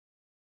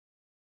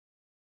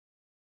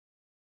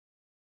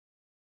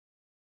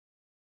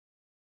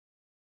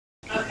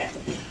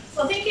Okay.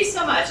 Well, thank you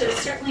so much. It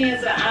certainly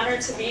is an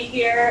honor to be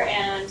here,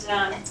 and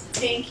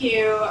thank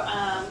you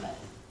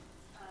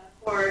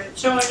for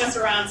showing us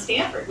around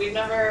Stanford. We've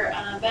never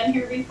been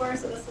here before,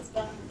 so this has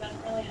been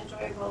a really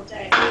enjoyable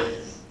day.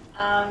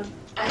 I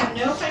have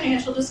no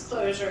financial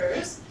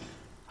disclosures.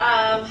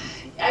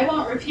 I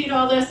won't repeat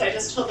all this. I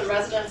just told the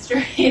residents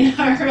during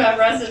our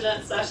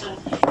resident session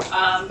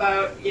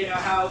about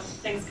how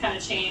things kind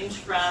of changed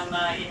from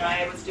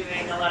I was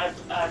doing a lot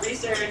of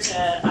research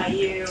at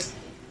IU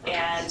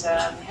and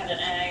had an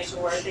NIH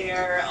award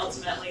there.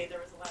 Ultimately, there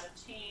was a lot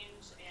of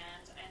change,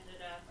 and I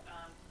ended up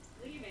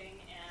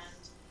leaving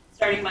and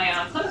starting my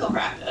own clinical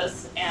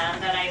practice.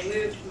 And then I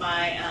moved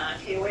my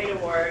K-Wade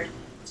award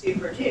to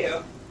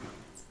Purdue,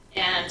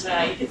 and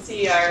you can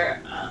see our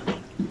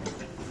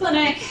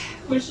clinic,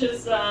 which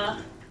is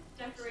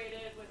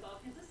decorated with all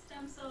kinds of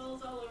stem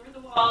cells all over the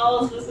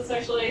walls. This is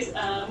actually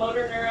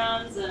motor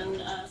neurons and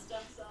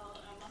stem cell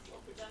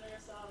muscle progenitor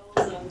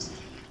cells,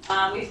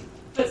 and we've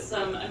put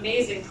some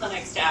amazing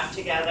clinic staff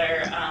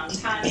together.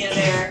 Tanya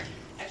there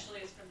actually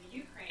is from the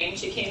Ukraine.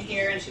 She came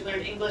here and she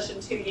learned English in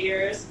 2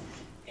 years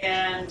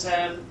and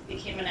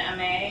became an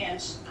MA.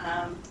 And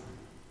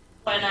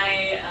when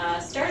I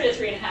started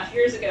 3.5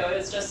 years ago, it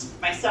was just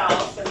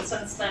myself, and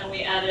since then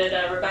we added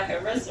Rebecca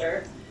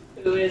Risser,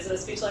 who is a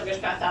speech-language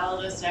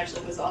pathologist and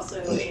actually was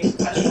also a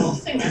professional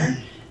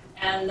singer.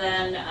 And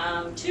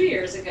then 2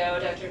 years ago,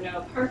 Dr.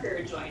 Noah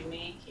Parker joined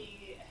me.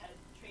 He had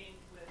trained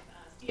with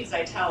Steve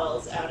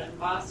Zeitels out in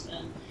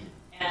Boston.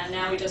 And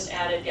now we just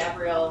added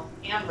Gabrielle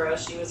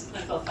Ambrose. She was a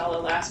clinical fellow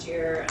last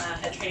year,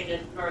 had trained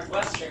in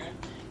Northwestern,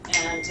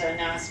 and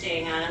now is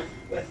staying on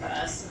with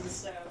us. And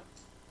so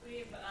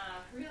we've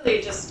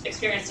really just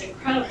experienced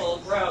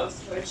incredible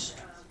growth, which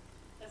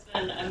has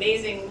been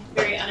amazing,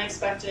 very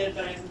unexpected,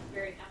 but I'm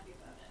very happy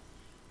about it.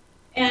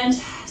 And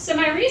so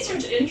my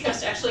research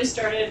interest actually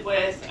started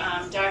with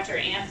Dr.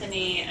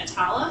 Anthony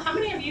Atala. How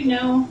many of you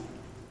know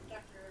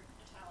Dr.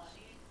 Atala?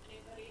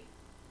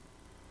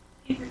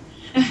 Anybody?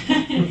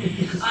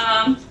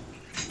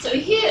 So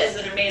he is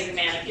an amazing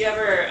man. If you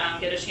ever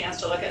get a chance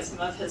to look at some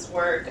of his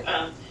work,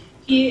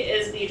 he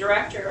is the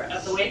director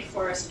of the Wake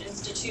Forest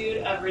Institute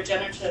of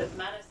Regenerative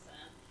Medicine.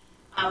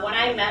 When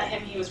I met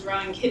him, he was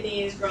growing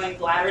kidneys, growing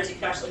bladders. You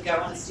could actually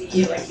go and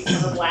see, like, you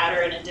have a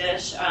bladder in a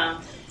dish.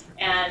 Now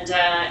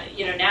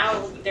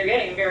they're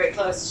getting very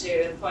close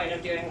to the point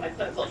of doing like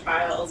clinical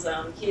trials.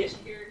 Here he is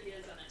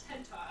on a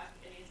TED Talk,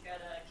 and he's got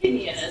a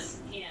kidney in his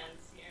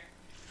hands here.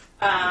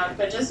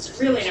 But just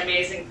really an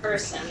amazing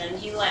person, and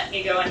he let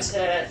me go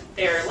into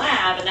their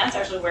lab, and that's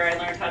actually where I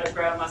learned how to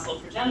grow muscle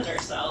progenitor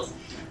cells,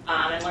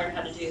 and learned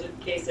how to do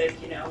basic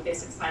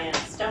science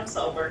stem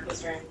cell work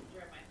was during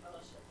my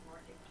fellowship and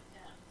working with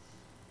him.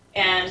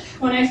 And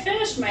when I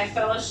finished my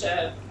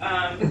fellowship,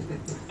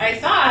 I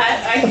thought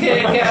I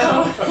could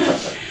go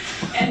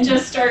and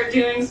just start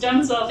doing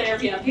stem cell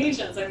therapy on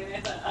patients. I mean, I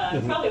thought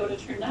it probably would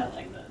have turned out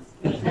like this.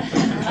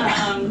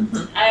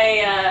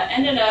 I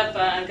ended up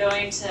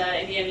going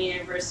to Indiana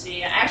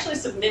University. I actually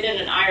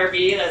submitted an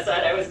IRB that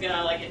said I was going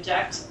to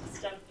inject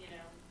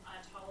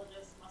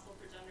autologous muscle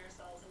progenitor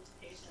cells into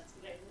patients,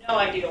 but I had no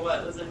idea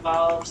what was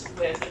involved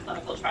with a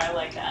clinical trial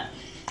like that.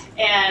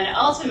 And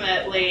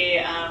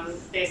ultimately,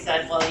 they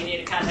said, well, you need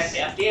to contact the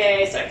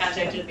FDA. So I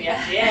contacted the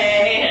FDA,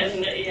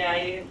 and yeah,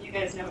 you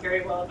guys know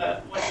very well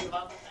about what's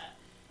involved with that.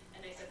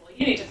 And they said, well,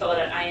 you need to fill out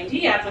an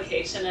IND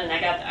application. And I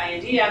got the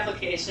IND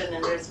application,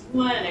 and there's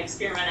one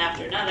experiment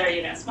after another,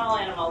 small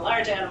animal,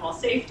 large animal,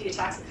 safety,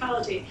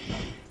 toxicology.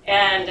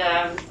 And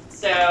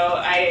so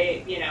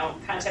I,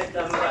 contacted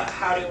them about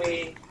how do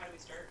we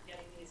start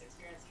getting these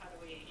experiments? How do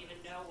we even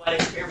know what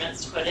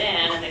experiments to put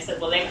in? And they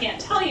said, well, they can't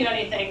tell you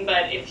anything,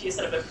 but if you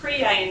set up a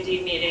pre-IND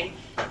meeting,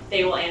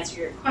 they will answer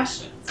your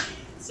questions.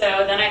 So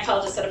then I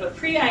called to set up a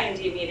pre-IND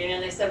meeting,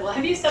 and they said, well,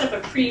 have you set up a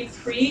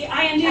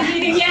pre-IND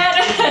meeting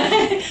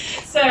yet?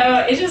 So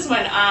it just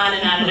went on,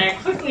 and I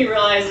quickly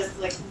realized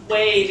it's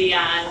way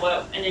beyond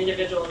what an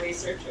individual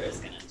researcher is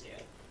going to do.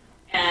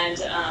 And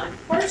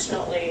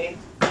fortunately,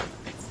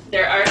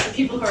 there are some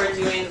people who are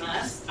doing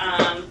this.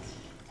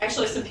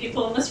 Actually, some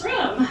people in this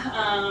room.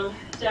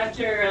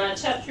 Dr.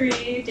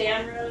 Chetri,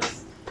 Dan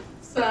Rose,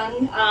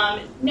 son.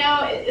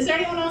 Now, is there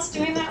anyone else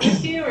doing that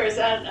with you, or is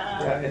that?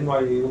 Yeah,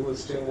 NYU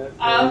was doing it.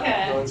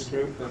 Okay. Jones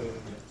group. And,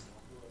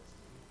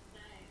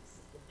 Nice.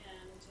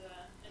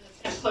 And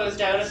it's kind of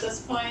closed out at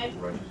this point.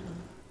 Right.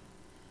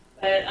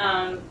 But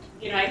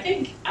I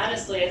think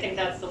honestly, I think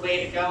that's the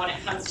way to go when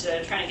it comes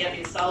to trying to get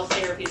these cell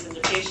therapies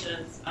into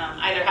patients.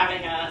 Either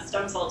having a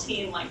stem cell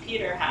team like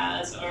Peter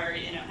has, or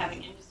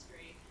having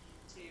industry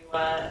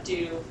to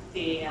do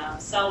the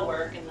cell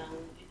work,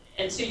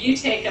 and so you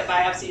take a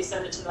biopsy, you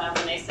send it to them,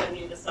 and they send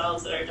you the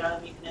cells that are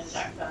done. You can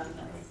inject them.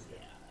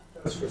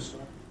 That's for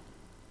SCAR.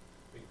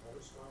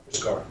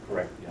 SCAR,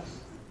 correct, yes.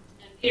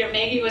 And Peter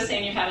Maggie was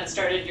saying you haven't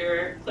started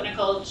your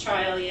clinical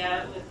trial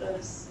yet with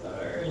this,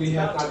 or We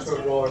have not to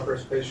enroll our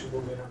first patient,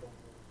 but we have.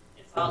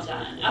 It's all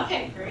done.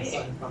 Okay, great.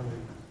 Good.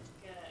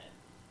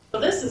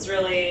 Well, this is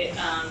really,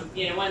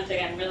 one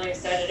thing I'm really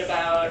excited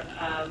about.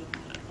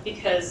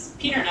 because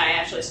Peter and I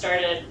actually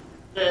started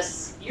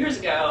this years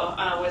ago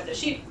with a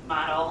sheep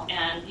model,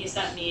 and he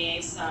sent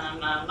me some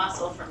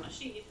muscle from a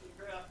sheep.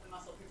 We grew up the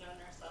muscle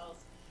progenitor cells.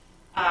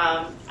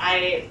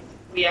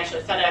 We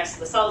actually FedExed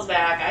the cells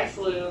back. I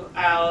flew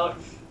out,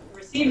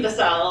 received the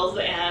cells,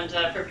 and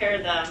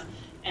prepared them,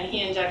 and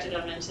he injected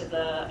them into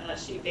the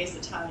sheep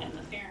basic tongue and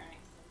the pharynx,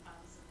 and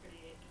found some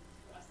pretty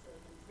impressive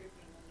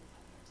improvement in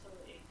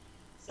contractility.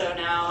 So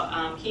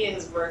now he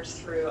has worked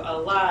through a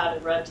lot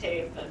of red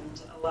tape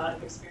and a lot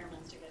of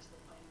experiments to get to the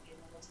point of being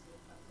able to do a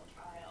clinical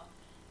trial.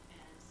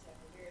 And so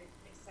very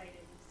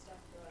exciting stuff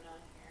going on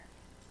here.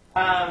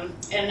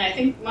 And I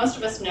think most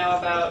of us know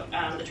about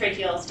the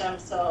tracheal stem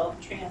cell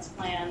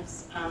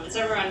transplants. Is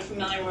everyone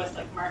familiar with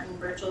like Martin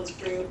Birchel's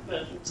group?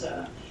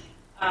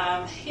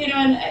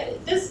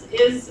 And this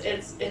is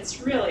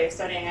it's really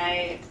exciting. I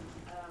had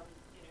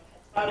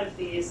thought of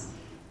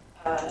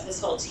this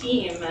whole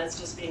team as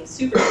just being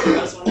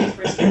superheroes when we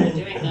first started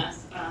doing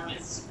this.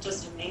 It's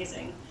just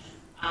amazing.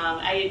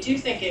 I do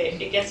think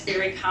it gets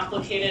very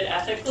complicated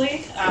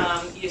ethically.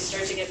 You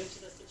start to get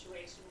into the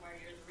situation where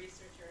you're the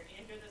researcher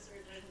and you're the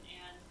surgeon,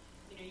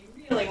 and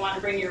you really want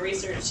to bring your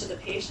research to the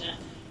patient.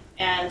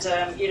 And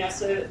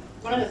so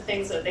one of the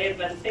things that they've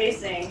been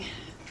facing,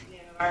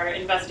 are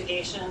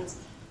investigations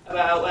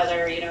about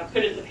whether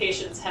could the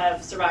patients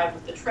have survived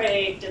with the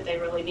trach? Did they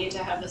really need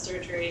to have the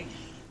surgery?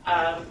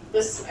 I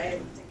didn't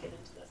get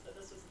into this, but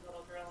this was a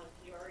little girl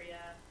in Peoria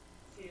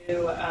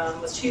who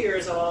was 2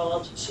 years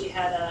old. She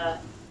had a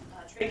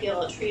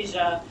tracheal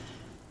atresia,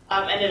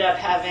 ended up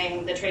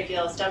having the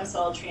tracheal stem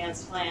cell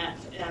transplant,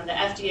 and the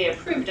FDA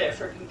approved it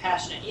for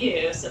compassionate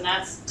use. And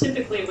that's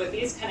typically with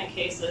these kind of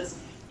cases,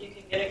 you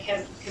can get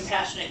a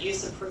compassionate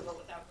use approval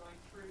without going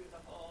through the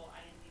whole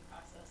IND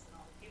process and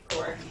all the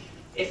paperwork.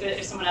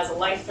 If someone has a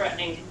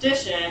life-threatening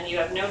condition, you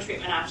have no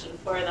treatment option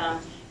for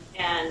them.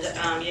 And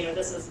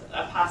this is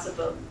a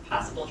possible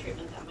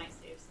treatment that might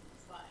save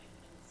someone's life.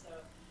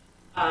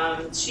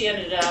 And so she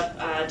ended up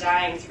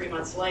dying 3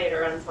 months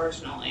later,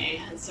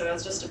 unfortunately. And so it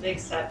was just a big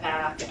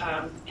setback.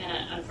 And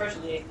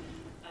unfortunately, it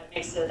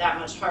makes it that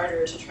much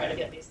harder to try to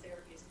get these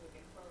therapies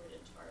moving forward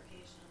into our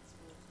patients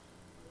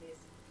when these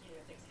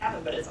things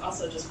happen. But it's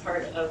also just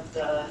part of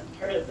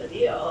the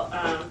deal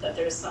that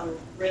there's some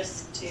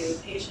risk to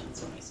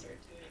patients when we start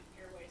doing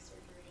airway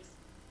surgeries.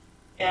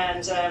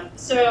 And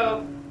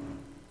so.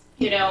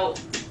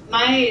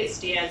 My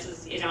stance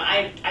is,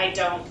 I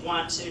don't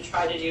want to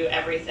try to do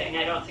everything.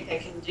 I don't think I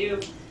can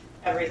do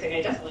everything.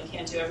 I definitely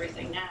can't do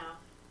everything now.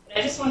 But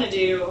I just want to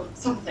do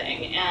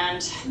something.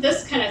 And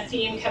this kind of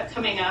theme kept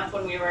coming up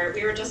when we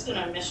were just on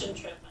a mission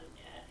trip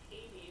at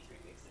Haiti 3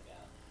 weeks ago.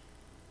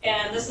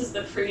 And this is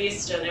the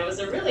priest, and it was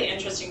a really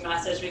interesting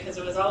message because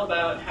it was all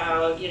about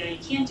how, you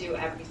can't do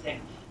everything.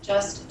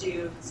 Just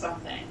do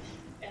something.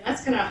 And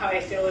that's kind of how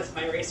I feel with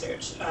my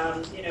research.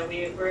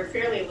 We're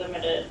fairly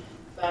limited.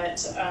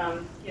 But,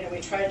 we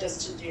tried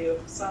just to do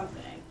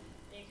something.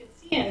 And you can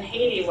see in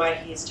Haiti why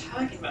he's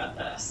talking about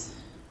this.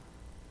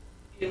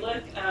 If you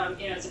look,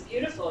 it's a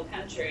beautiful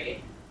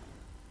country.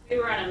 We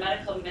were on a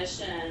medical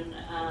mission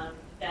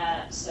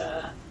that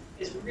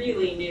is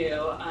really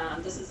new.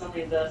 This is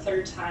only the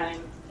third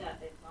time that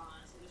they've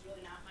gone, so there's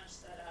really not much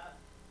set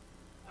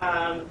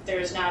up.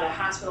 There's not a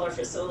hospital or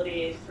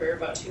facility for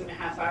about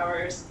 2.5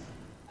 hours.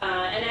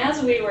 And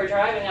as we were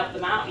driving up the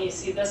mountain, you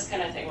see this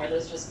kind of thing where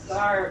there's just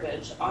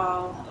garbage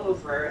all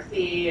over.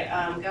 The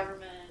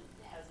government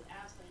has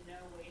absolutely no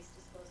waste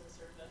disposal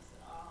service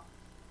at all.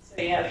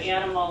 So you have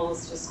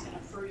animals just kind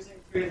of cruising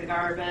through the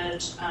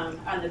garbage.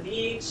 On the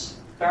beach,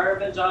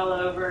 garbage all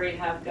over. You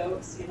have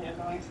goats,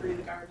 going through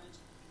the garbage.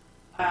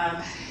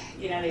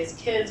 These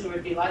kids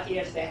would be lucky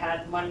if they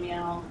had 1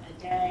 meal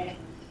a day.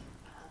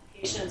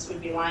 Patients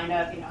would be lined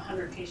up,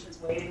 100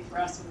 patients waiting for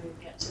us when we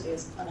get to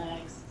these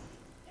clinics.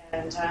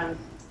 And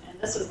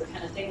this was the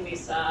kind of thing we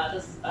saw.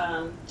 This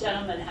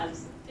gentleman had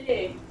this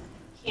big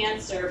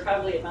cancer,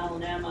 probably a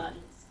melanoma in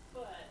his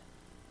foot.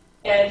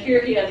 And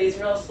here he had these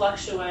real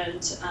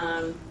fluctuant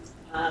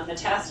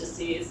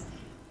metastases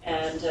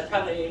and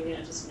probably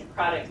just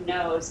necrotic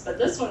nodes. But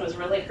this one was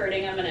really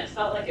hurting him, and it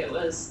felt like it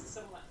was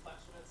somewhat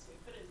fluctuant. So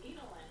we put a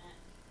needle in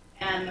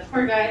it, and the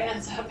poor guy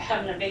ends up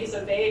having a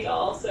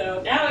vasovagal.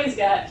 So now he's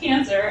got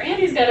cancer, and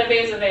he's got a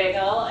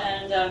vasovagal.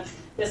 And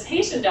this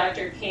Haitian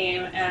doctor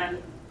came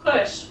and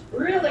pushed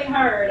really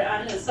hard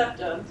on his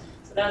septum.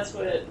 So that's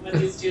what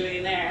he's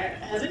doing there.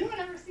 Has anyone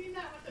ever seen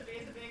that with a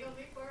vasovagal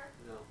before?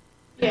 No.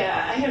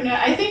 Yeah, I have no.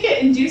 I think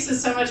it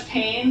induces so much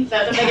pain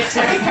that they get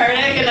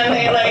tachycardic and then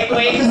they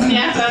wait to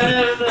snap out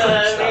of the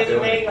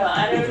vasovagal.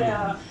 I don't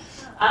know.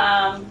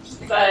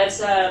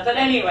 But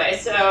anyway,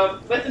 so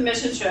with the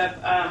mission trip,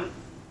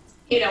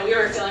 we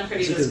were feeling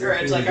pretty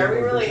discouraged. Like, are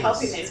we really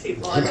helping these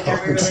people? I mean,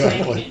 are we really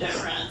making a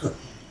difference?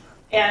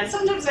 And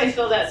sometimes I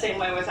feel that same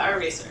way with our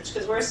research,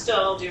 because we're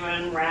still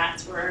doing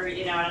rats. We're,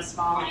 in a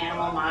small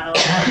animal model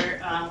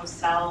with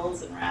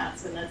cells and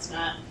rats, and it's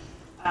not,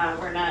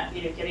 we're not,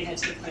 getting it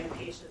to the point of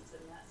patients,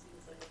 and that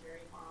seems like a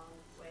very long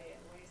way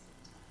away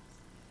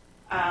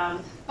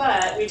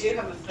But we do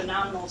have a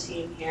phenomenal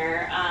team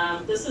here.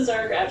 This is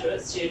our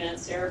graduate student,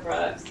 Sarah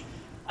Brooks.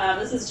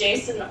 This is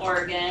Jason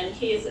Organ.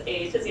 He's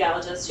a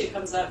physiologist who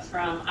comes up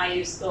from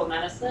IU School of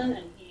Medicine,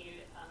 and he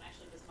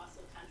actually does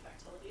muscle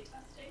contractility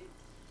testing.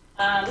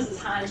 This is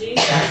Hanji.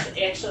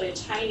 He's actually a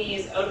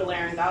Chinese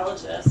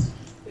otolaryngologist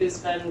who's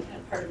been kind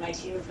of part of my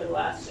team for the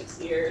last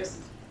 6 years.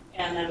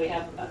 And then we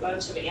have a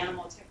bunch of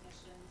animal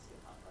technicians who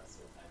help us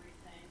with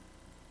everything.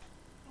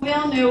 We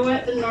all know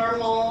what the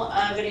normal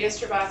video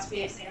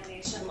stroboscopy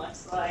examination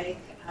looks like.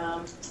 We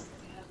have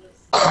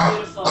this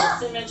beautiful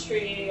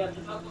symmetry of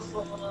the vocal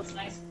folds,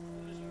 nice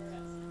closure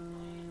at some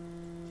point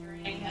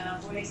during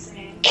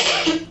voicing.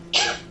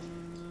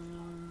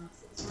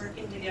 Muscles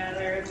working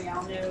together. We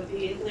all know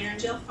the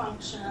laryngeal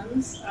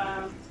functions.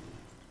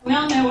 We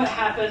all know what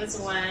happens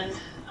when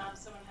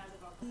someone has a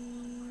vocal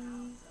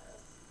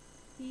paralysis.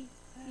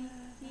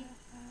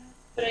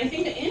 But I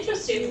think the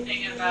interesting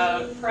thing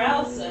about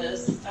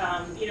paralysis,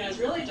 is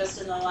really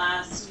just in the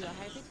last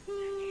decade or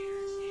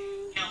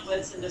two,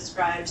 Woodson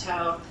described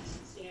how,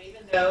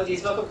 even though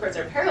these vocal cords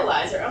are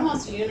paralyzed, they're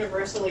almost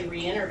universally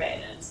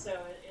reinnervated. So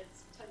it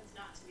tends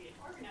not to be an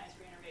organized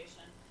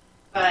reinnervation,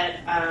 but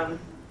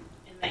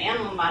in the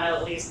animal model,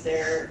 at least,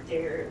 they're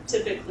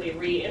typically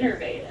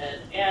reinnervated.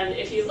 And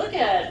if you look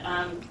at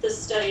this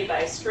study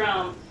by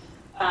Strom,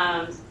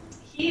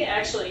 he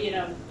actually,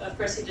 of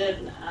course, he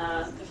did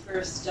the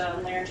first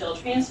laryngeal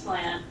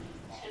transplant,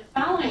 and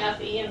following up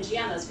the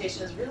EMG on this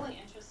patient is really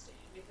interesting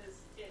because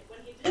when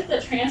he did the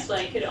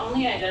transplant, he could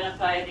only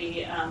identify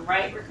the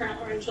right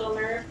recurrent laryngeal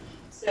nerve,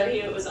 so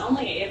he was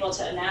only able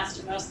to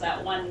anastomose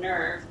that one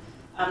nerve.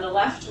 The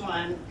left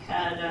one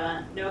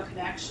had no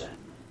connection.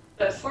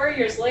 But 4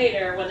 years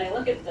later, when they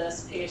look at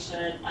this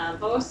patient,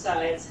 both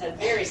sides had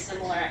very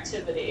similar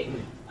activity.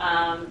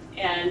 And,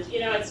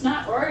 it's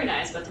not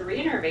organized, but the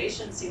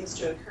reinnervation seems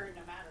to occur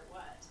no matter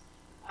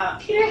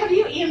what. Peter, have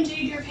you EMG'd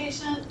your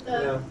patient?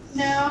 No.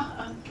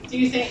 No? Do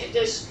you think,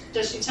 does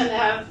she tend to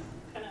have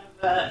kind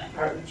of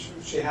a...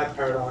 She had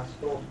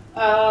paradoxical.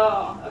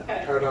 Oh,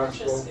 okay.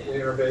 Paradoxical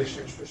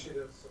reinnervation. She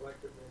did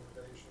selective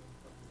reinnervation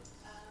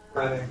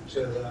from the phrenic to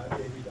the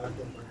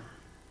abductal nerve.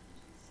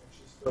 And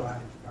she still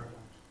had paradox.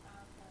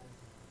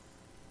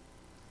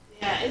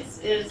 Yeah,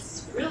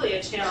 it's really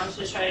a challenge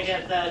to try to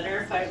get the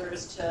nerve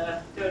fibers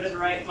to go to the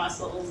right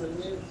muscles and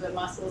move the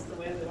muscles the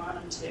way we want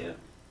them to.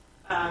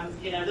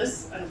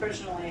 This,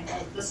 unfortunately,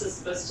 this is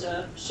supposed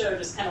to show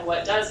just kind of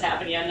what does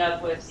happen. You end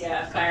up with,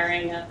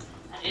 firing an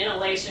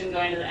inhalation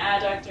going to the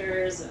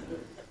adductors, and the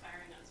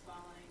firing on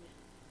swallowing,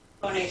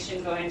 and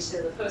phonation going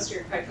to the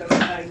posterior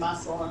cricoid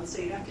muscle, and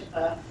so you don't get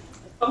the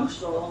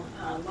functional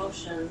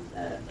motion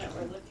that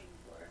we're looking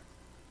for.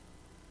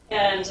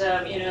 And,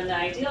 in the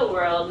ideal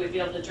world, we'd be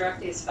able to direct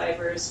these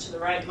fibers to the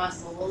right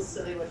muscles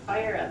so they would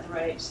fire at the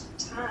right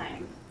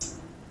time.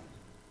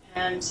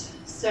 And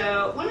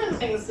so one of the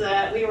things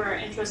that we were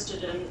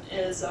interested in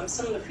is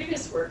some of the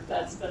previous work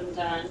that's been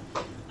done.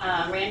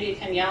 Randy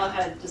Caniello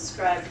had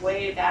described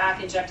way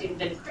back injecting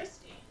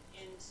vincristine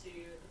into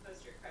the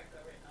posterior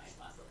cricoid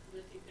muscle.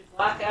 If you could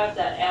block out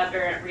that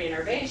aberrant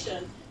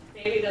reinnervation,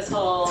 maybe this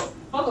whole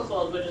vocal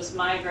fold would just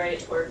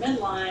migrate toward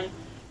midline,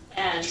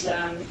 and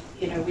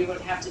we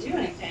wouldn't have to do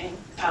anything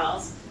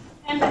else.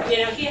 And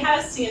he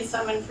has seen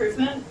some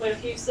improvement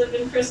with use of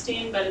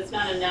vincristine, but it's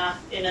not enough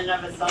in and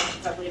of itself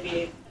to probably be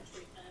a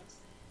treatment.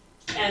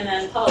 And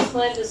then Paul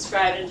Flynn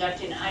described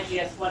injecting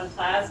IGF-1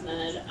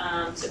 plasmid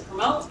to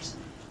promote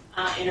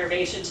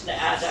innervation to the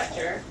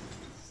adductor.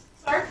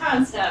 So our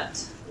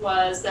concept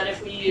was that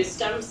if we use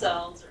stem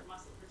cells or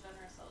muscle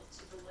progenitor cells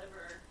to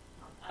deliver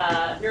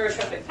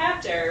neurotrophic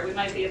factor, we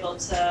might be able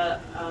to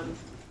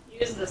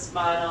use this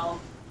model.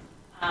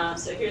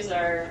 So here's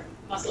our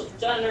muscle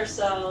progenitor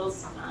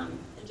cells,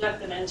 inject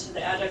them into the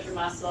adductor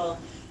muscle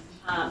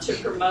to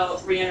promote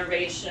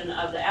reinnervation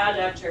of the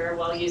adductor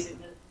while using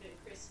the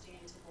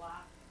vincristine to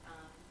block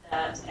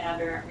that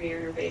aberrant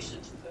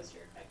reinnervation to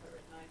posterior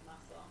cricoid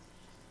muscle.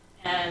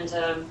 And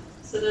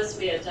so this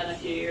we had done a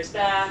few years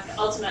back.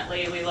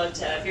 Ultimately, we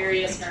looked at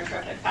various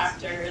neurotrophic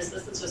factors.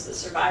 This is just a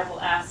survival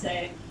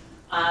assay.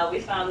 We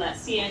found that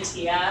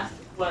CNTF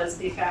was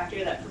the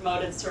factor that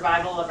promoted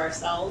survival of our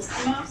cells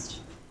the most.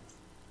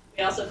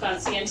 We also found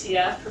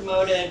CNTF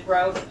promoted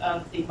growth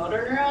of the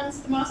motor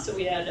neurons the most, so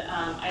we had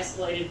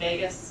isolated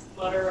vagus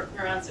motor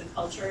neurons in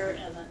culture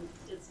and then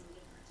did some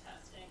different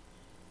testing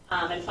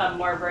and found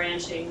more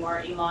branching, more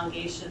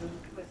elongation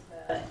with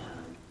the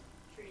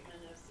treatment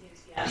of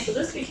CNTF. So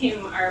this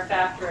became our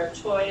factor of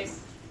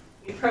choice.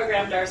 We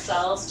programmed our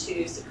cells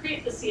to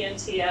secrete the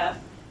CNTF,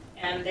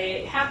 and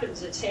they happened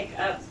to take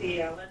up the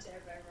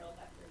lentiviral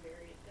vector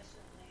very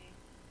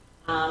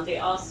efficiently. They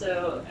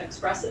also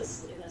express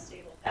this in a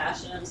stable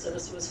fashion. So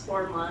this was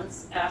 4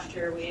 months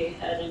after we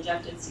had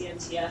injected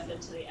CNTF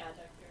into the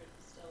adductor. It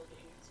was still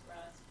being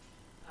expressed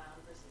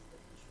versus the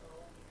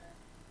control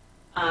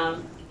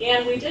here.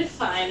 And we did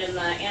find in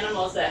the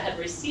animals that had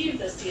received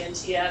the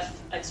CNTF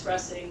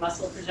expressing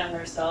muscle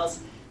progenitor cells,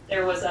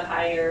 there was a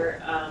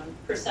higher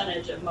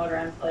percentage of motor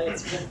end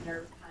plates with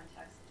nerve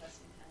context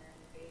adjusting counter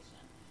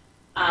innervation.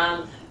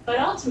 But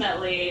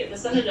ultimately,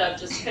 this ended up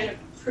just kind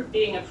of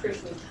being a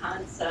proof of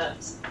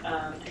concept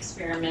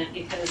experiment,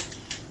 because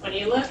when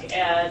you look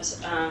at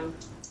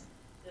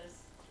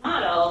this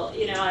model,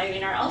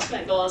 our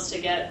ultimate goal is to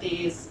get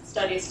these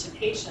studies to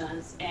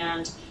patients,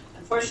 and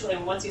unfortunately,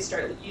 once you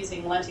start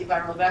using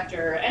lentiviral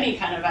vector or any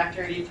kind of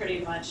vector, you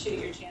pretty much shoot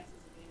your chances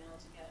of being able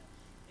to get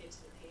it to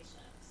the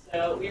patient.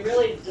 So we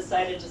really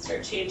decided to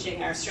start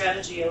changing our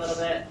strategy a little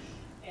bit,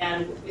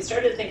 and we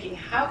started thinking,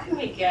 how can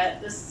we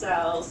get the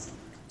cells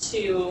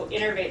to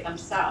innervate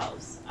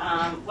themselves?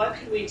 What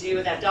could we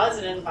do that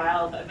doesn't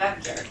involve a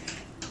vector?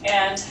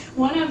 And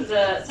some of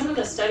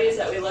the studies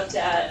that we looked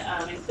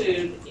at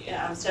include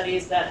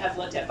studies that have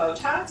looked at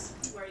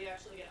Botox, where you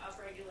actually get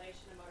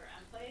upregulation of motor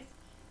end plates,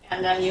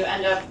 and then you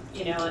end up,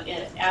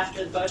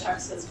 after the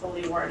Botox is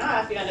fully worn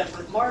off, you end up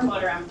with more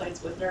motor end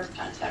plates with nerve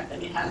contact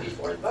than you had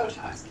before the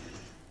Botox.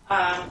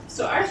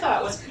 So our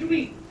thought was, could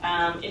we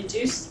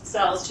induce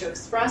cells to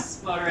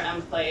express motor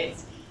end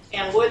plates,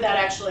 and would that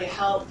actually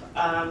help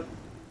the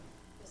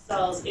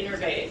cells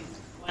innervate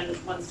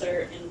once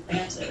they're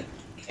implanted?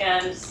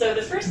 And so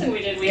the first thing we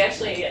did, we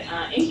actually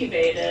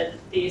incubated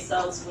these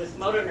cells with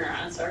motor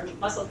neurons. Our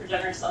muscle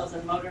progenitor cells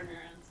and motor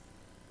neurons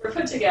were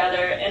put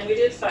together, and we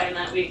did find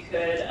that we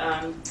could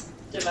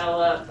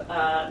develop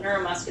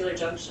neuromuscular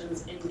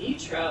junctions in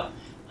vitro.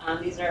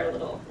 These are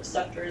little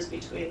receptors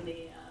between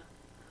the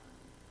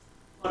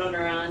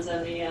motoneurons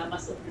and the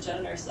muscle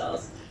progenitor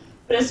cells.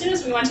 But as soon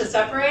as we went to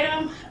separate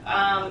them,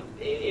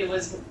 it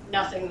was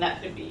nothing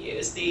that could be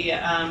used.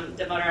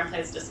 The motor end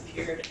plates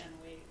disappeared, and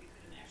we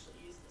couldn't actually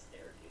use this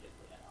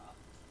therapeutically at all.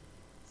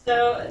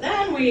 So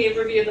then we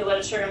reviewed the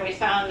literature, and we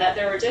found that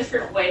there were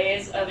different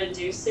ways of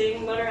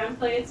inducing motor end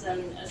plates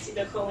and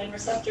acetylcholine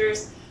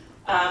receptors.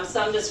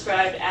 Some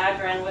described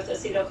agrin with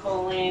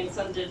acetylcholine,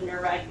 some did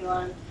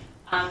neuroregulin.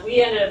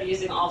 We ended up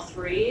using all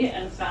three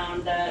and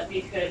found that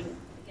we could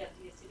get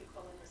the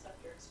acetylcholine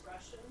receptor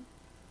expression.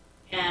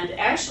 And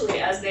actually,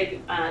 as they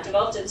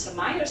developed into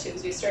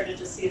myotubes, we started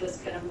to see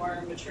this kind of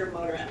more mature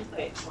motor end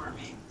plate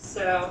forming.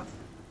 So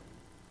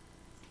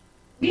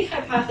we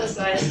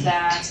hypothesized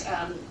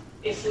that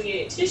if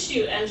we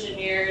tissue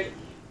engineered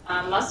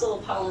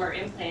muscle polymer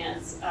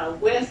implants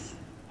with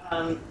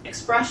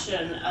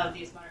expression of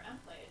these motor end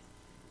plates,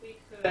 we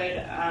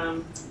could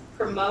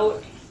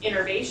promote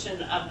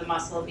innervation of the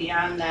muscle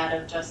beyond that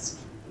of just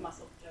the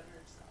muscle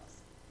progenitor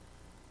cells.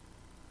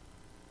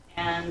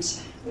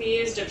 And we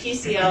used a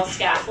PCL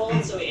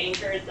scaffold, so we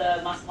anchored the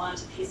muscle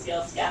onto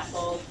PCL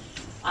scaffold.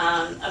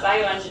 A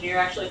bioengineer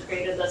actually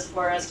created this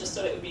for us just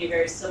so it would be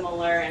very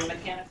similar in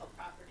mechanical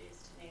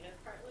properties to native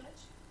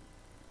cartilage.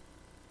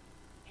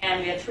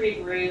 And we had three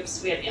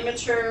groups. We had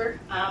immature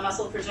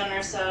muscle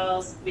progenitor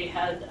cells, we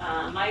had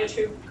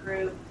myotube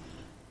group,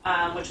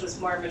 which was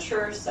more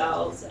mature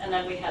cells, and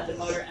then we had the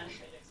motor end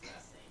plate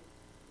expressing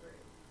group.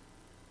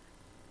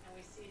 And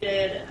we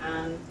seeded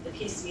the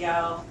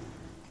PCL multiple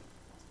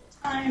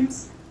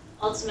times.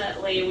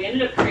 Ultimately, we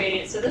ended up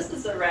creating, so this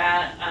is the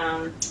rat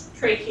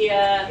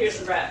trachea, here's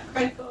the rat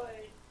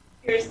cricoid,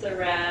 here's the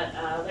rat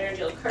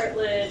laryngeal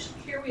cartilage.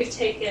 Here we've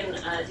taken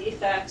a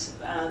defect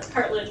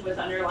cartilage with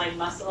underlying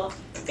muscle,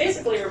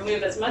 basically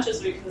remove as much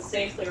as we can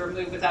safely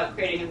remove without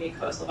creating a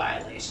mucosal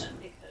violation,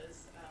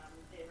 because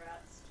the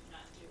rats do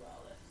not do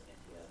well if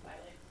you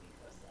violate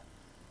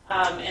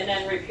the mucosa. And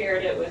then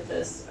repaired it with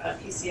this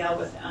PCL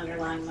with the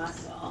underlying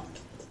muscle.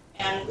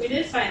 And we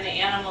did find the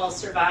animals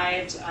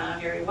survived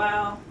very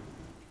well.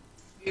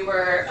 We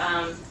were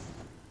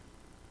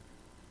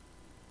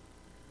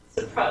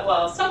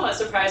somewhat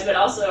surprised, but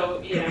also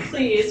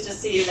pleased to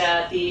see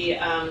that the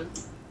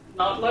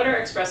motor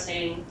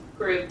expressing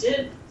group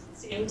did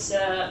seem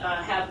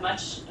to have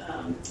much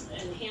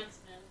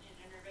enhancement in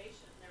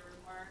innervation. There were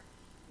more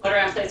motor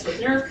end plates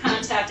with nerve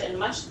contact and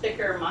much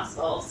thicker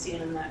muscle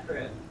seen in that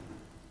group.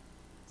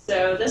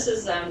 So this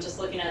is just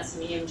looking at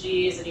some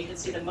EMGs, and you can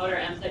see the motor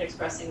end plate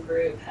expressing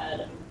group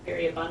had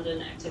very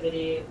abundant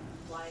activity,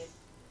 wide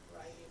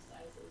variety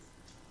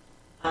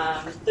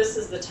of sizes. This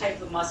is the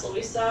type of muscle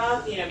we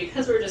saw.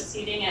 Because we're just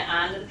seeding it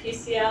onto the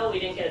PCL, we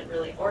didn't get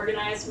really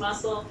organized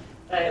muscle,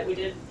 but we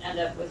did end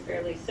up with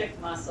fairly thick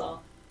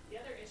muscle. The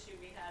other issue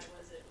we had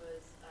was it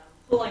was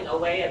pulling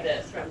away a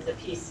bit from the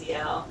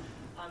PCL.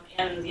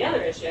 And the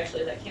other issue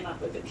actually that came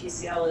up with the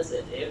PCL is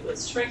it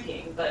was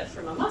shrinking, but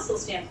from a muscle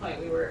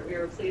standpoint, we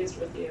were pleased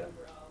with the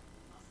overall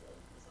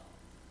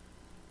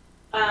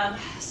muscle result.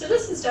 So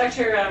this is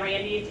Dr.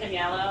 Randy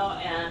Paniello,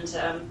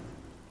 and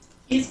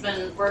he's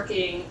been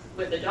working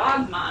with the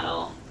dog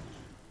model,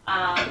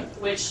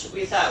 which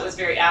we thought was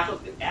very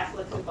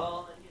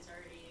applicable, and he's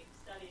already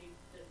studied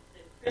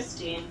the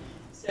Christine.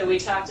 So we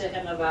talked to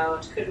him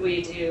about, could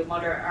we do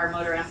our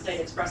motor end plate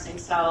expressing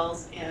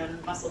cells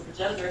and muscle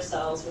progenitor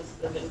cells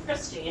with the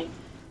vincristine.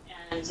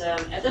 And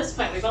at this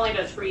point, we've only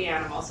done 3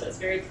 animals, so it's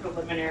very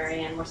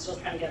preliminary, and we're still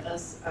trying to get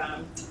this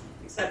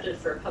accepted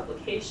for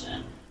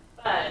publication.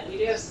 But we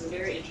do have some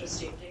very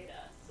interesting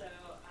data. So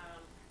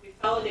we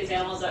followed these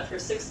animals up for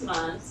 6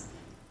 months.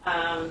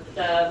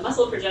 The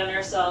muscle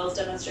progenitor cells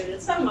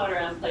demonstrated some motor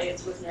end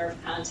plates with nerve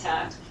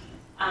contact.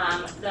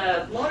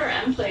 The motor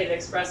end plate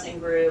expressing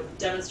group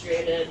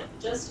demonstrated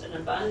just an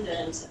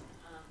abundant,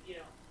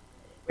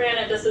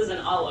 granted this isn't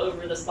all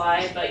over the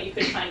slide, but you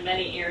could find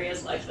many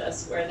areas like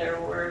this where there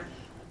were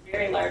a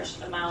very large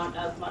amount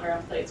of motor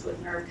end plates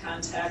with nerve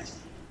contact,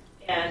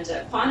 and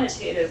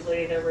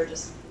quantitatively there were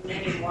just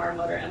many more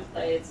motor end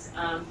plates.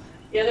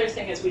 The other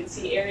thing is we'd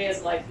see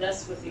areas like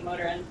this with the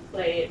motor end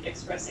plate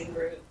expressing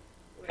group,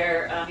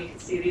 where you can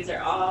see these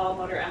are all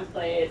motor end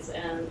plates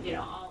and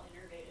all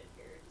innervated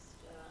here, just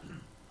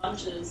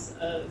bunches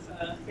of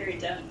very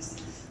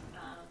dense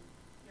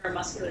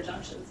neuromuscular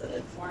junctions that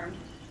had formed.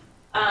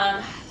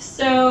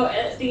 So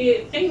the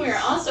thing we were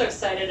also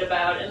excited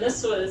about, and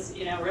this was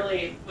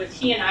really with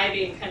he and I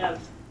being kind of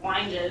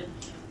blinded,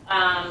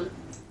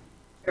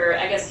 or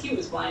I guess he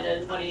was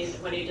blinded when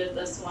he did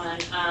this one.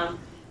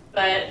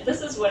 But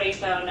this is what he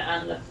found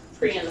on the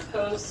pre and the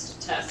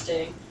post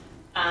testing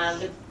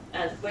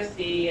with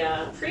the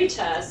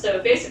pre-test.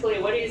 So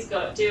basically what he's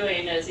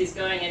doing is he's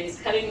going and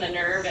he's cutting the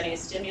nerve and he's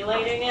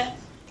stimulating it,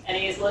 and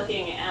he's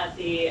looking at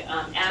the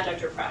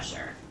adductor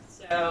pressure.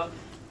 So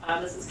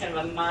this is kind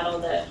of a model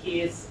that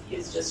he's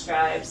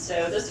described.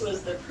 So this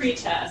was the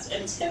pre-test,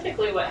 and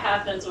typically what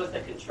happens with the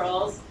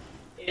controls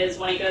is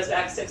when he goes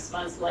back 6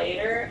 months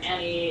later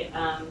and he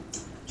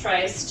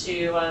tries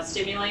to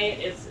stimulate,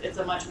 it's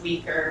a much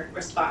weaker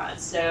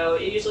response. So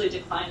it usually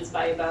declines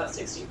by about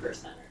 60% or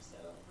so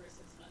over a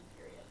 6-month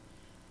period.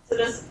 So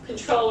this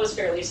control was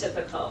fairly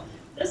typical.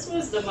 This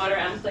was the motor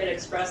end plate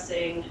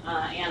expressing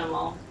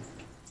animal.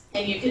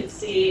 And you can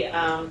see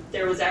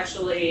there was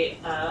actually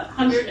a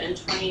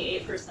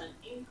 128%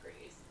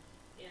 increase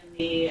in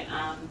the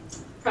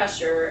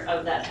pressure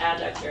of that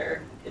adductor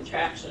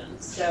contraction.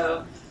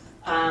 So,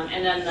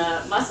 and then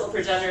the muscle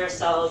progenitor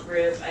cell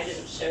group, I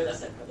didn't show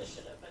this, I probably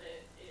should have, but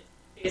it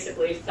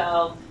basically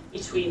fell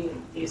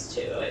between these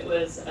two. It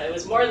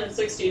was more than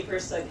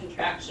 60%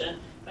 contraction,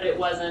 but it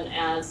wasn't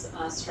as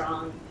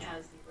strong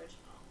as the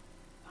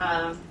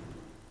original.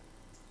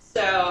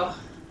 So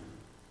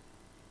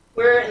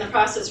we're in the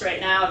process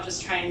right now of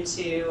just trying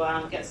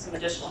to get some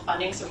additional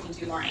funding so we can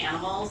do more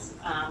animals.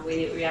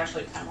 We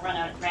actually kind of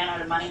ran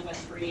out of money with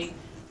free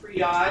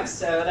dogs,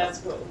 so that's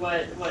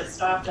what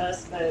stopped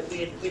us. But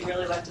we'd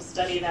really like to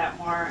study that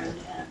more and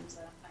find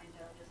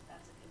out if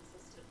that's a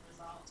consistent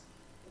result,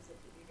 because it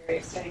could be very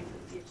exciting for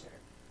the future.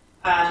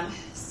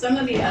 Some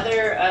of the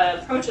other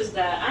approaches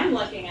that I'm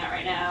looking at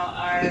right now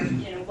are,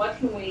 what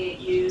can we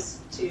use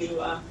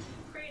to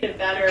create a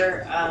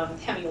better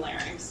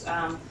hemilarynx?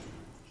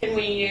 Can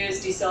we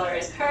use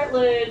decellularized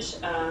cartilage?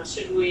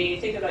 Should we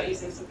think about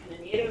using some kind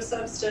of native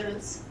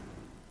substance?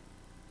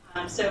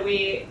 So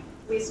we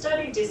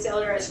studied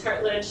decellularized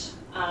cartilage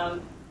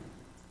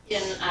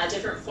in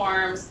different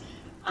forms.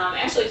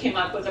 Actually came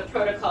up with a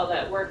protocol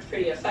that worked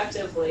pretty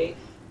effectively.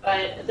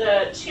 But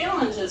the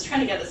challenge is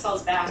trying to get the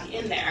cells back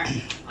in there.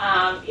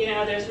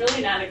 There's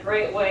really not a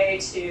great way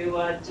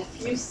to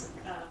diffusely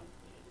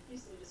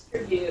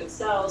distribute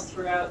cells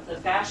throughout the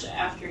fascia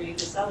after you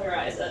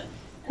decellularize it.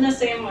 And the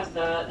same with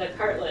the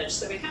cartilage.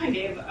 So we kind of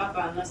gave up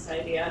on this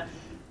idea.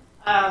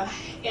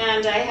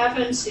 And I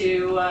happened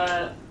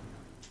to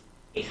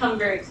become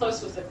very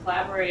close with a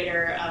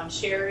collaborator,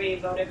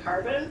 Sherry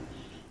Vodicarbon.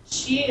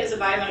 She is a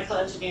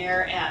biomedical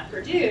engineer at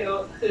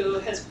Purdue who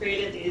has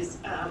created these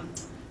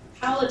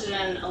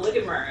collagen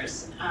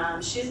oligomers.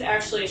 She's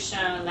actually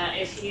shown that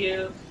if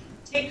you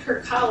take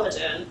her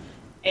collagen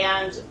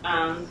and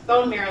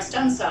bone marrow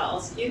stem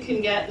cells, you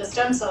can get the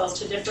stem cells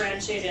to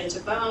differentiate into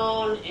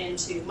bone,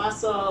 into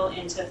muscle,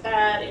 into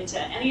fat, into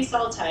any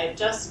cell type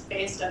just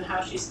based on how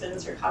she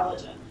spins her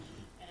collagen.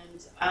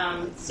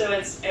 And so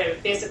it's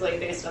basically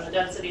based on the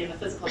density and the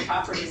physical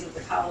properties of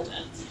the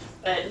collagen,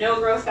 but no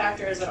growth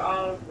factors at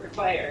all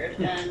required.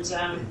 And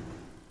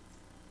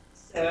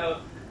so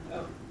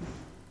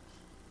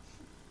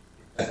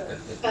I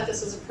thought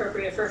this was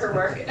appropriate for her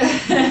work.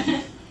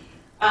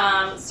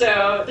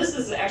 So this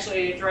is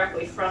actually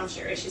directly from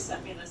Sherry. She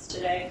sent me this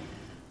today.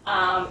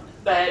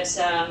 But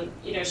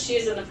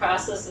she's in the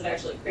process of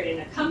actually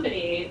creating a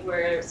company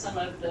where some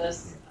of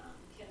this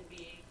can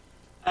be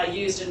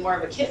used in more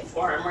of a kit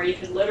form, where you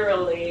can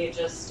literally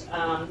just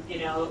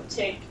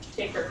take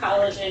your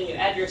collagen, you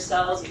add your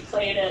cells, you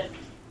plate it,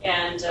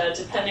 and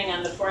depending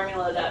on the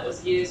formula that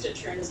was used, it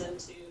turns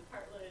into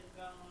cartilage,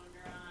 bone,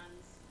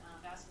 neurons,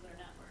 vascular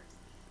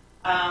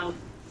networks.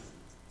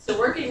 So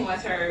working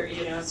with her,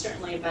 has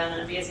certainly been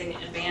an amazing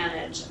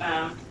advantage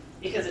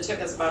because it took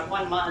us about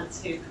 1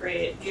 month to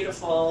create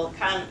beautiful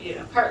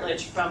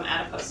cartilage from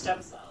adipose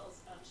stem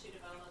cells. She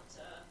developed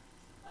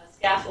a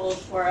scaffold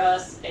for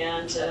us,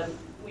 and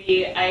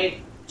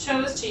I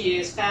chose to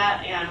use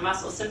fat and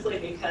muscle simply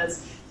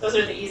because those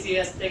are the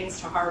easiest things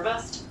to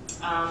harvest.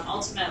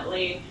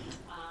 Ultimately,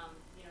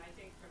 I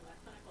think from a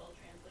clinical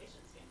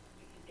translation standpoint,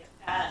 we can get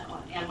fat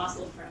and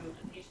muscle from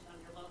a patient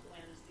under local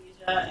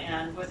anesthesia,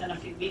 and within a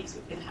few weeks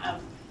we can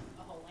have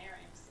a whole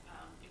larynx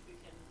if we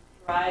can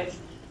derive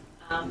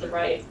the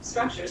right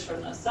structures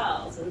from those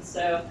cells. And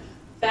so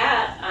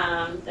fat,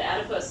 the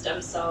adipose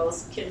stem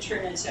cells, can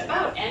turn into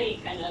about any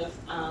kind of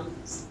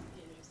cell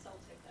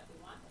type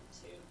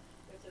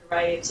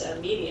right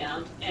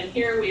medium. And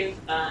here we've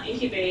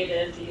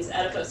incubated these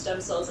adipose stem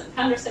cells in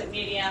chondrocyte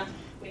medium.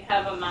 We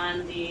have them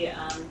on the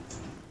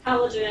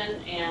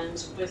collagen,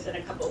 and within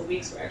a couple of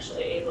weeks we're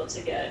actually able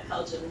to get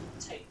collagen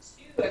type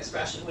 2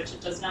 expression, which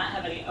it does not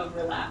have any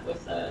overlap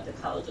with the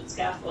collagen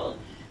scaffold.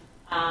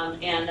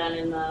 And then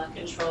in the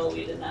control,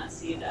 we did not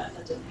see that.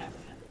 That didn't happen.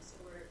 So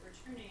we're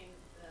turning,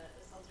 the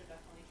cells are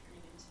definitely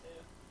turning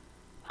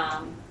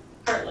into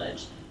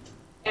cartilage.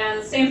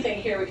 And the same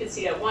thing here, we could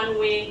see at 1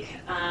 week,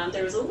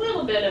 there was a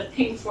little bit of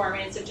pink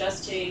forming,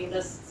 suggesting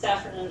this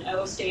saffron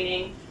O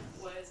staining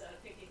was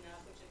picking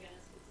up, which again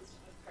is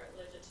consistent with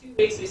cartilage. At 2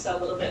 weeks, we saw a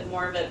little bit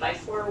more of it. By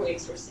 4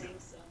 weeks, we're seeing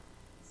some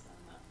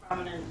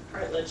prominent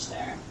cartilage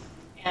there.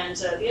 And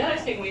the other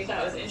thing we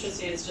thought was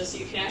interesting is just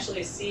you can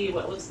actually see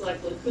what looks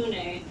like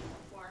lacunae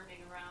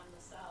forming around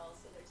the cells.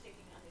 So they're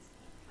taking on these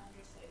kind of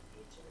chondrocyte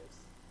features.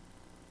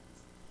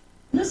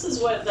 And this is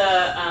what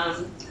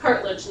the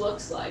cartilage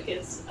looks like.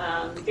 It's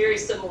very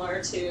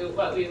similar to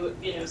what we would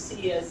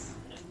see as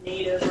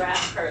native rat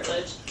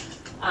cartilage.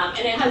 And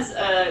it has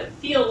a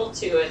feel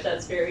to it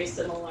that's very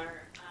similar.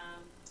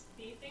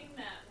 The thing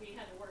that we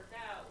had to work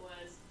out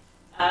was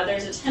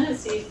there's a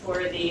tendency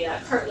for the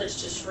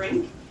cartilage to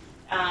shrink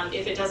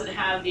if it doesn't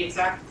have the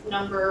exact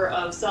number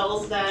of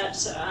cells that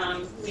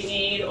we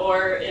need,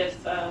 or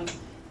if, let's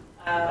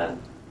see, I'm trying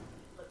to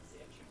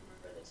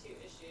remember the 2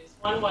 issues.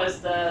 One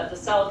was the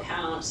cell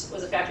count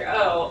was a factor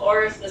O,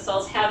 or if the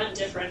cells haven't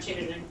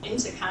differentiated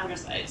into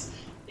chondrocytes,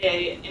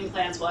 the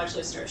implants will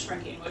actually start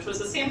shrinking, which was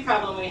the same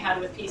problem we had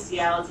with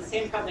PCL. It's the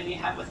same problem you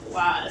have with a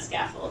lot of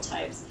scaffold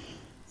types.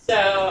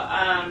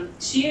 So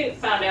she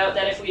found out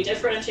that if we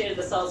differentiated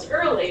the cells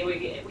early,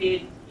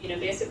 we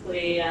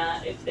basically,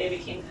 if they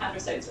became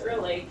chondrocytes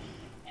early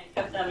and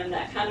kept them in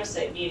that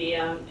chondrocyte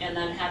medium and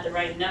then had the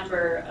right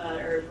number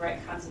or the right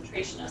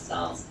concentration of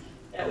cells,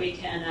 that we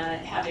can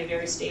have a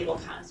very stable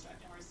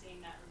construct. And we're seeing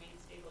that remain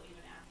stable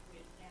even after we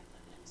implant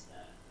them into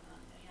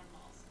the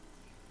animals.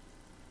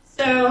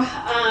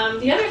 So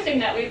the other thing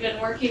that we've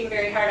been working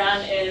very hard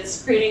on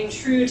is creating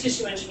true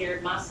tissue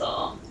engineered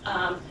muscle.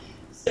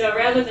 So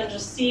rather than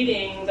just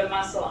seeding the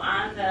muscle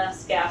on the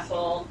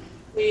scaffold,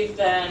 we've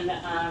been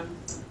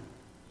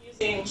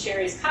using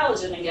Sherry's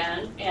collagen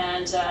again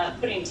and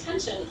putting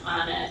tension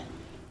on it,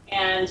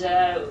 and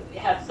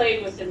have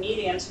played with the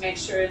medium to make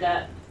sure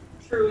that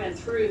through and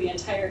through the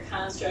entire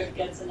construct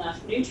gets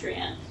enough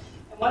nutrient.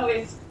 And what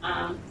we've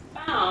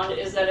found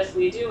is that if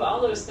we do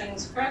all those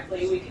things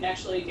correctly, we can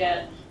actually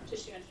get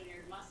tissue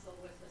engineered muscle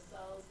with the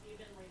cells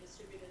evenly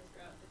distributed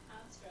throughout the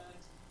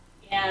construct,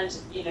 and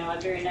a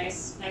very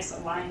nice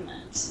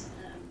alignment.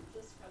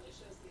 This probably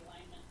shows the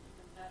alignment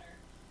even better.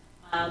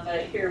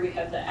 But here we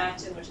have the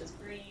actin, which is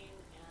green,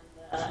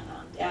 and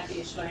the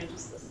DAPI is showing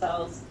just the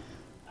cells.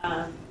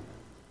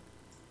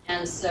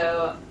 And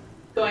so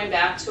going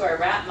back to our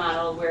rat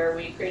model where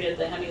we created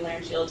the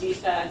hemilaryngeal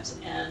defect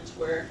and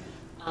we're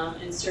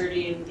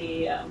inserting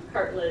the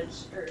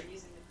cartilage, or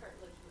using the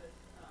cartilage with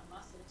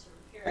muscle to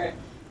repair it,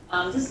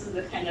 this is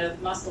the kind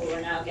of muscle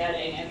we're now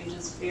getting. I mean,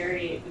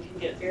 we can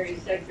get very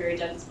thick, very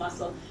dense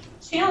muscle.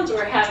 The challenge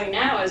we're having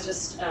now is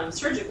just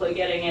surgically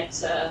getting it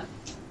to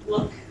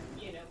look,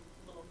 a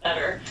little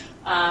better.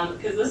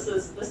 Because this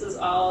is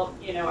all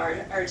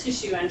our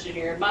tissue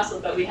engineered muscle,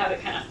 but we have it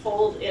kind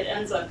of it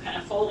ends up kind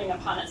of folding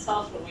upon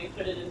itself when we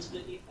put it into the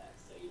defect,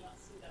 so you don't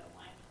see that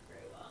alignment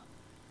very well.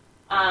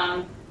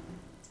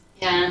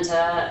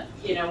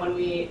 When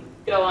we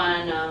go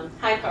on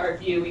high powered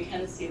view, we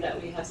can see that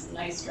we have some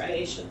nice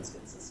striations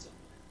consistent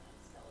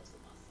with skeletal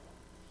muscle.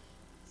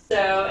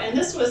 So, and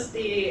this was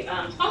the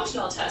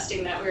functional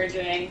testing that we were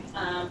doing.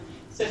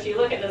 So if you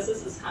look at this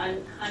is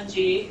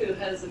Hanji, who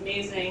has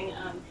amazing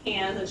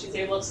hands, and she's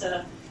able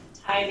to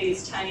tie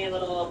these tiny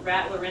little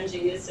rat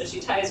larynges. So she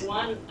ties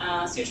one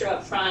suture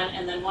up front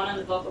and then one on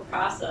the vocal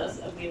process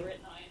of the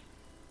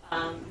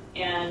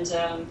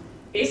arytenoid.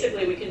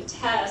 Basically we can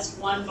test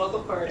one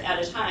vocal cord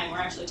at a time. We're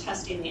actually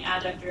testing the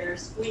adductor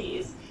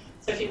squeeze.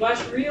 So if you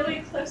watch really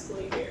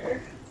closely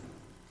here,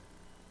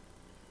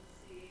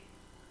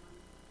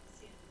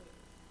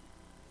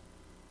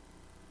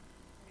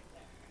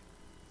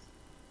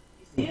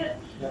 see it?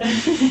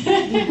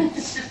 Yeah.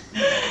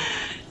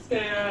 So,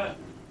 a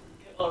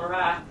little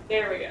rock.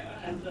 There we go.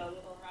 And a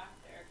little rock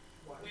there.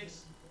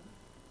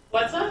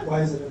 What's that?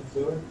 Why is it in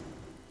fluid?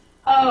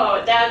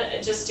 Oh,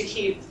 that just to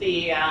keep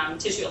the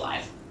tissue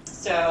alive.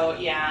 So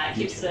yeah, it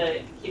keeps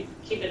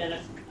keep it in a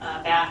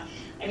bath.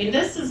 I mean,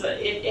 this is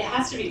it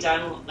has to be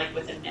done like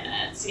within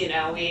minutes. He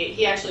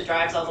actually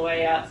drives all the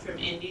way up from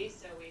Indy,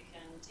 so we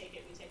take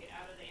it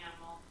out of the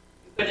animal.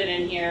 Put it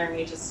in here and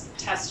we just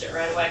test it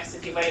right away, because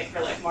if you wait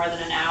for like more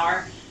than an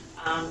hour,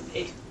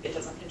 it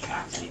doesn't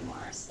contract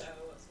anymore. So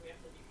we have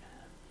to be kind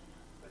of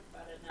quick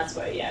about it. And that's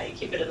why, you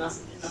keep it in the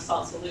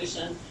salt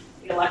solution.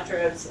 The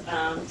electrodes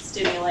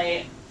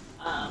stimulate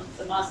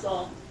the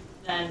muscle.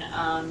 Then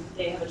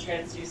they have a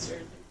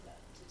transducer that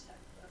detect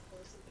the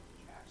force of the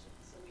contraction,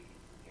 so we can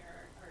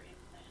compare our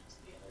implant to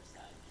the other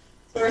side.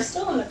 So we're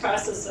still in the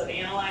process of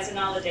analyzing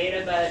all the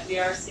data, but we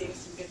are seeing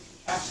some good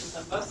contractions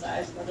on both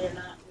sides, whether or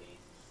not we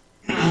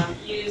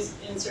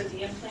insert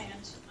the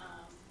implant,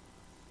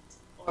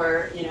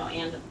 or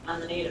and on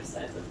the native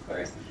sides, of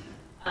course.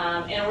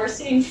 And we're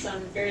seeing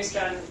some very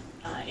strong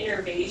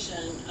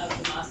innervation of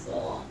the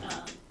muscle,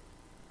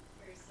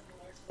 very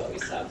similar to what we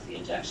saw with the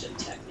injection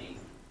technique.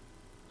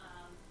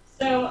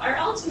 So our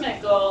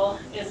ultimate goal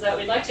is that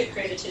we'd like to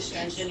create a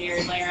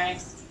tissue-engineered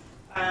larynx.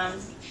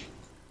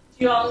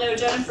 Do you all know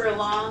Jennifer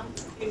Long?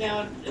 You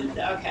know?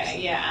 Okay,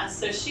 yeah.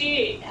 So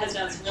she has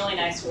done some really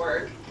nice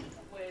work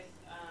with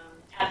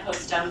adipose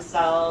stem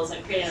cells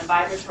and creating a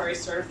vibratory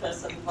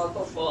surface of the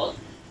vocal fold.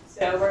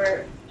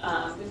 So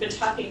we've been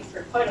talking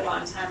for quite a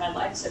long time. I'd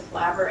like to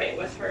collaborate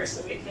with her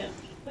so we can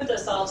put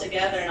this all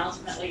together and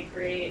ultimately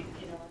create, a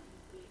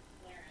complete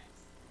larynx.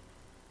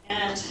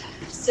 And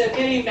so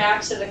getting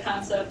back to the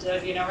concept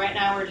of, right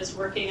now we're just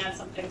working on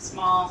something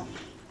small.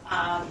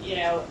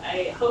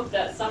 I hope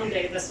that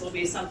someday this will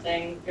be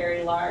something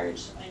very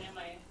large. I know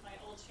my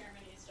old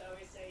chairman used to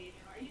always say,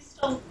 are you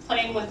still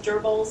playing with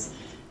gerbils?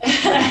 And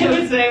I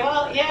would say,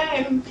 well,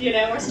 yeah,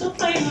 we're still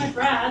playing with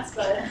rats,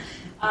 but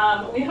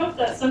we hope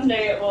that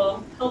someday it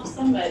will help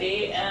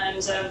somebody. And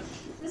this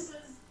is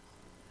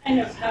kind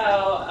of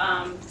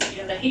how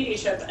the Haiti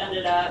trip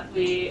ended up.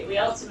 We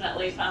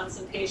ultimately found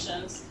some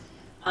patients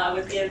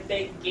with the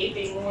big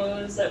gaping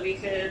wounds that we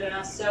could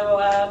sew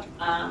up.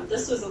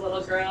 This was a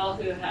little girl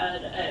who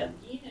had a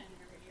bead in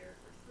her ear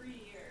for 3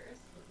 years.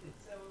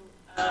 So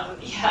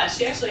yeah,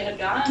 she actually had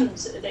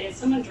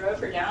someone drove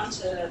her down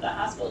to the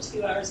hospital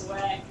 2 hours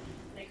away,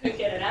 and they couldn't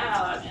get it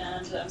out,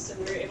 and so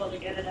we were able to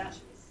get it out.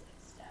 She was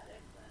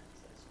ecstatic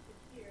that she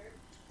could hear.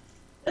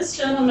 This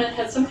gentleman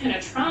had some kind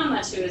of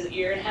trauma to his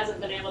ear and hasn't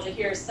been able to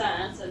hear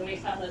since, and we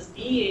found this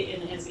bead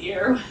in his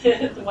ear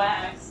with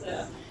wax.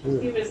 So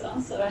he was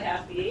also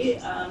happy.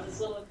 This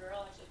little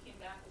girl actually came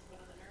back with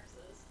one of the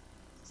nurses,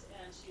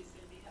 and she's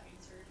going to be having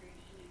surgery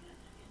in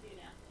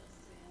Indianapolis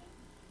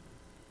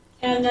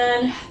soon. And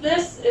then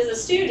this is a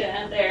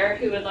student there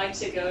who would like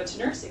to go to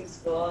nursing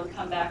school and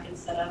come back and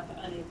set up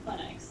a new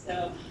clinic.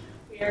 So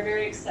we are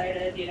very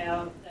excited, that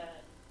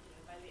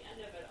by the end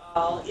of it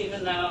all,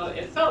 even though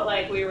it felt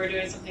like we were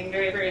doing something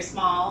very, very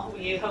small,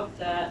 we hope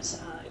that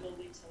it will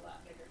lead to a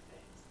lot bigger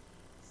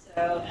things.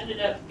 So ended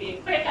up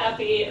being quite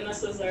happy, and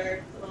this was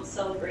our little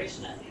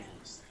celebration at the end.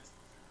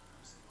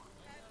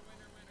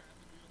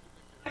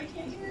 I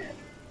can't hear it.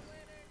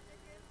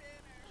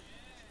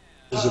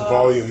 There's a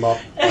volume up.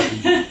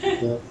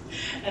 Yeah.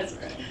 That's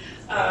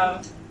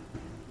right.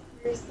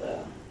 Here's the...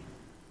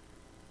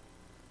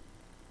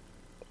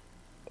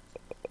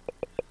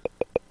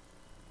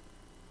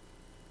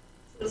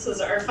 This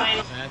is our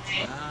final. That's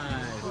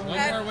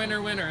nice. One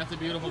more winner. That's a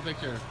beautiful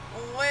picture.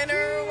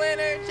 Winner,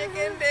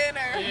 chicken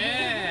dinner.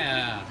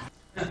 Yeah.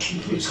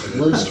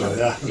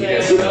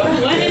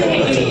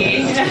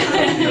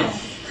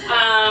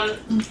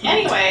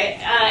 Anyway,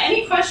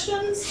 any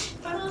questions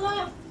about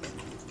that?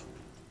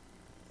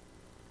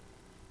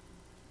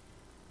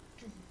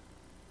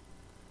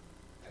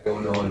 I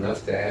don't know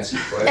enough to ask a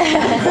question.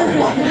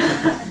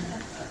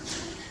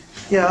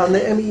 Yeah, on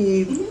the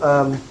ME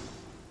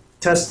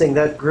testing,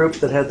 that group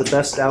that had the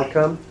best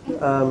outcome,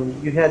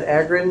 you had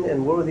Agrin,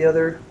 and what were the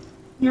other?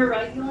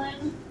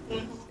 Neuroregulin.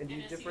 And do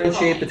you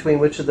differentiate between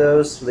which of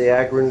those? The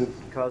Agrin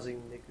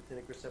causing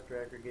nicotinic receptor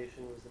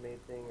aggregation was the main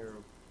thing, or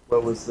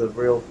what was the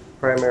real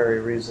primary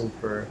reason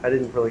for? I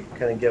didn't really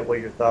kind of get what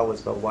your thought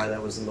was about why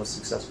that was the most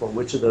successful.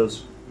 Which of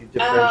those you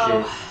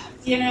differentiate?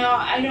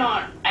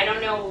 I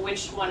don't know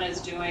which one is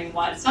doing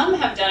what. Some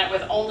have done it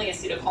with only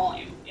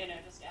acetylcholine,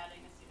 just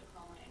adding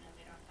acetylcholine, and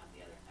they don't have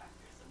the other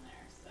factors in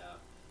there. So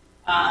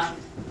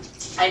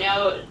I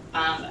know,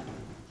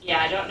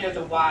 I don't know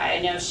the why. I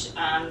know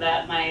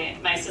that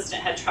my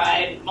assistant had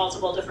tried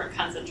multiple different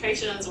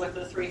concentrations with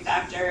the 3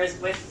 factors,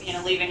 with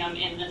leaving them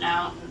in and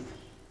out,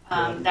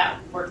 and that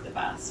worked the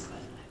best.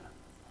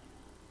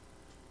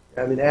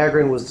 But I mean,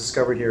 Agrin was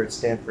discovered here at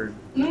Stanford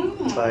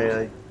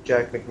by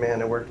Jack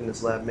McMahon. I worked in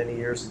his lab many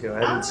years ago. I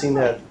hadn't seen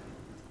that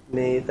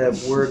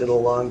word in a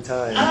long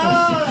time.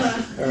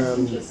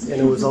 And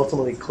it was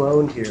ultimately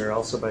cloned here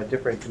also by a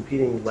different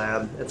competing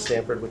lab at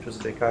Stanford, which was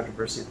a big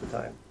controversy at the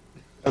time.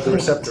 The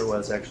receptor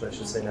was, actually, I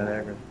should say, not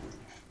Agrin.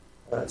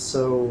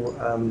 So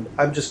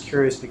I'm just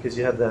curious, because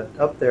you have that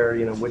up there,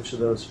 which of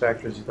those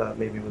factors you thought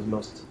maybe was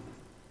most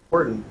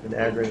important. And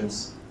Agrin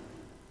is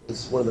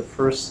one of the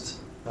first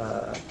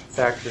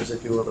factors,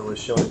 if you will, that was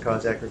shown to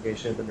cause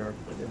aggregation of the nerve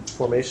and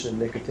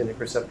formation of nicotinic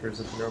receptors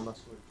at the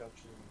neuromuscular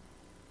junction,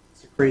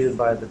 secreted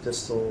by the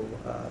distal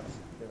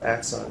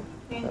axon.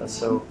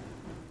 So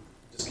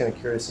just kind of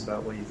curious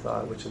about what you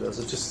thought, which of those.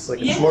 It's just like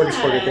a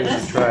smorgasbord of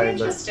things you tried.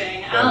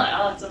 Interesting. But,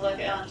 I'll have to I'll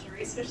have to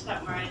research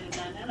that more. I did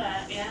not know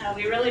that. Yeah,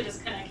 we really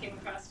just kind of came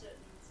across it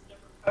in some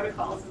different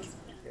protocols and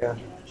yeah.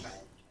 Tried